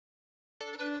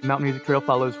The Mountain Music Trail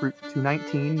follows Route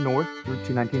 219 north. Route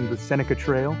 219 is the Seneca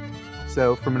Trail.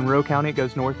 So from Monroe County, it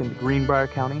goes north into Greenbrier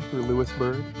County through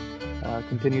Lewisburg.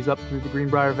 Continues up through the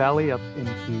Greenbrier Valley, up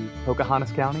into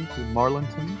Pocahontas County, through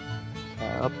Marlinton,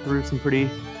 up through some pretty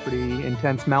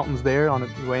intense mountains there on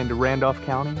its way into Randolph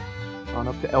County, on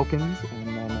up to Elkins, and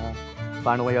then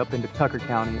finally up into Tucker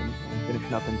County and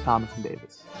finishing up in Thomas and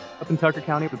Davis. Up in Tucker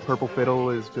County, the Purple Fiddle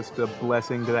is just a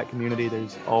blessing to that community.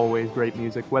 There's always great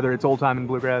music, whether it's old time and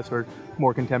bluegrass or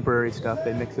more contemporary stuff.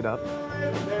 They mix it up.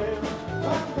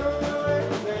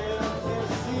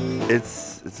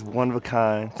 It's one of a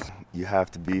kind. You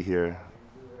have to be here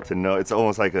to know. It's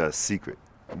almost like a secret,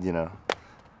 you know,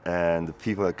 and the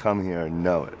people that come here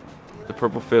know it. The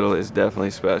Purple Fiddle is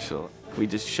definitely special. We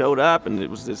just showed up, and it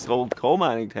was this old coal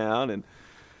mining town, and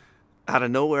out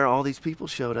of nowhere, all these people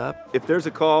showed up. If there's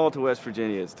a call to West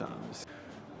Virginia, it's Thomas.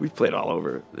 We've played all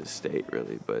over the state,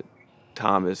 really, but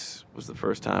Thomas was the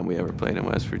first time we ever played in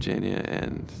West Virginia,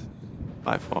 and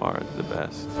by far the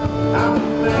best.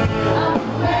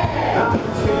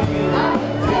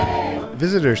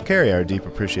 Visitors carry our deep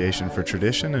appreciation for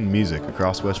tradition and music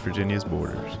across West Virginia's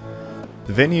borders.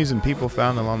 The venues and people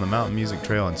found along the Mountain Music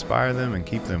Trail inspire them and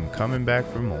keep them coming back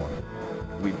for more.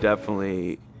 We've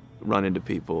definitely run into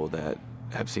people that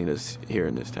have seen us here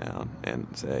in this town and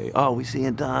say, oh, we see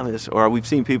in Thomas, or we've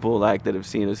seen people like that have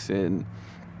seen us in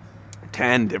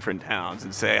 10 different towns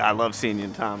and say, I love seeing you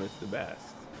in Thomas the best.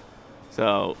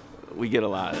 So we get a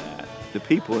lot of that. The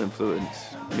people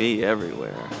influence me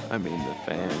everywhere. I mean, the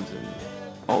fans and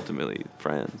ultimately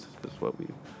friends is what we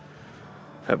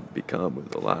have become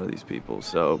with a lot of these people.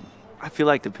 So I feel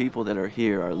like the people that are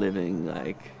here are living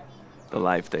like the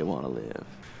life they want to live.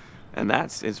 And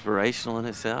that's inspirational in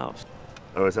itself.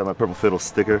 I always have my Purple Fiddle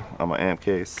sticker on my amp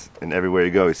case, and everywhere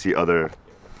you go, you see other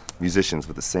musicians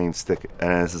with the same sticker.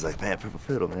 And it's just like, man, Purple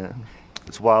Fiddle, man.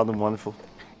 It's wild and wonderful.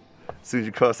 As soon as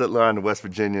you cross that line to West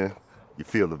Virginia, you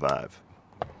feel the vibe.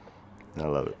 And I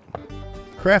love it.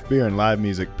 Craft beer and live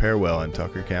music pair well in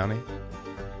Tucker County.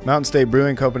 Mountain State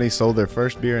Brewing Company sold their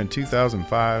first beer in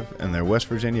 2005, and their West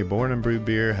Virginia Born and Brewed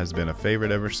beer has been a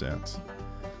favorite ever since.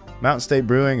 Mountain State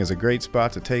Brewing is a great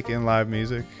spot to take in live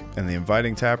music, and the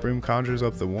inviting tap room conjures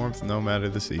up the warmth no matter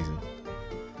the season.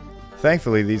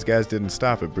 Thankfully, these guys didn't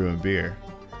stop at brewing beer.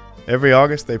 Every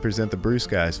August, they present the Brew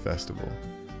Skies Festival.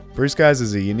 Brew Skies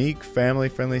is a unique,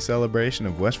 family-friendly celebration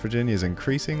of West Virginia's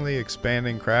increasingly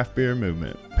expanding craft beer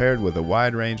movement, paired with a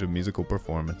wide range of musical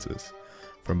performances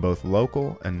from both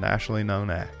local and nationally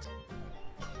known acts.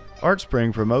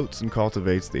 ArtSpring promotes and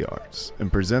cultivates the arts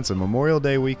and presents a Memorial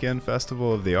Day weekend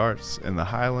festival of the arts in the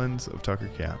highlands of Tucker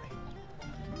County.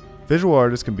 Visual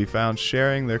artists can be found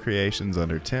sharing their creations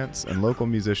under tents, and local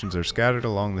musicians are scattered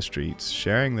along the streets,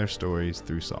 sharing their stories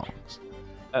through songs.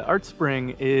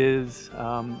 ArtSpring is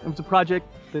it was a project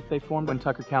that they formed in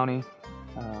Tucker County.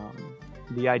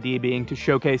 The idea being to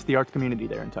showcase the arts community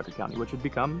there in Tucker County, which had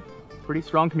become a pretty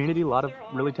strong community, a lot of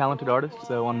really talented artists.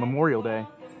 So on Memorial Day,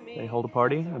 they hold a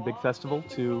party, a big festival,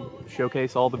 to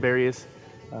showcase all the various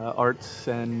arts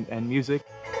and music.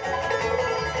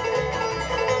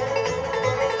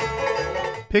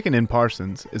 Pickin' in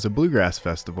Parsons is a bluegrass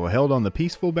festival held on the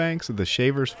peaceful banks of the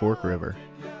Shavers Fork River.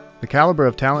 The caliber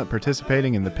of talent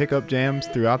participating in the pickup jams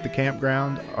throughout the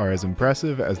campground are as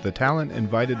impressive as the talent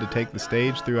invited to take the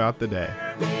stage throughout the day.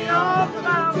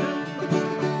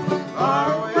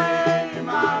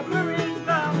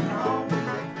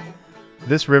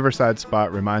 This riverside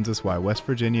spot reminds us why West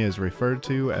Virginia is referred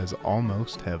to as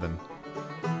almost heaven.